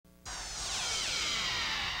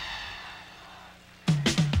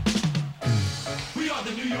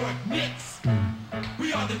the New York Knicks.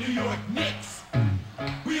 We are the New York Knicks.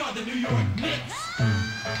 We are the New York Knicks.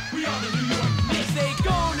 We are the New York Knicks. Say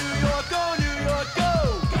go New York, go New York,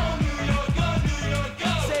 go. Go New York, go New York,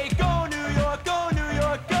 go. Say go New York, go New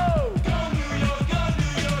York, go. Go New York, go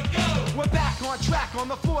New York, go. We're back on track on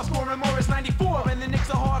the floor, scoring more. It's 94, and the Knicks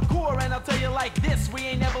are hardcore. And I'll tell you like this, we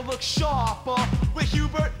ain't never looked sharper. With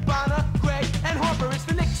Hubert, Bonner, Gray, and Harper, it's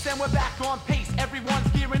the Knicks, and we're back on pace. Everyone's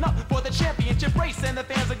gearing up for the championship race, and the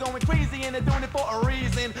fans are going crazy, and they're doing it for a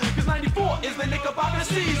reason. Cause 94 is the Knickerbocker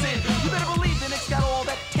season. You better believe the Knicks got all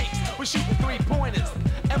that it takes. We're shooting three-pointers,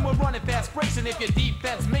 and we're running fast breaks. And if your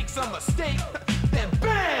defense makes a mistake, then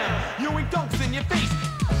bam, you ain't dunks in your face.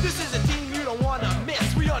 This is a team you don't wanna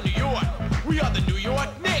miss. We are New York. We are the New York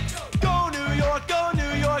Knicks. Go New York, go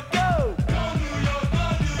New York, go. Go New York, go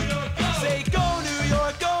New York, go. Say go New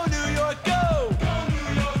York, go New York, go. Go New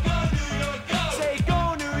York, go New York, go. Say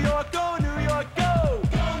go New York, go New York, go.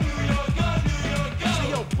 Go New York, go New York, go. So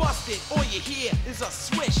yo, bust it. All you hear is a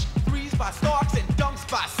swish. Threes by Starks and dunks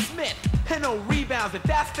by Smith. And no rebounds. If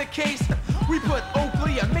that's the case, we put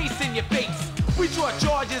Oakley and Mace in your face. We draw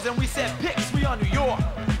charges and we set picks. We are New York.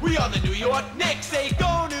 We are the New York Knicks. Say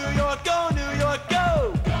go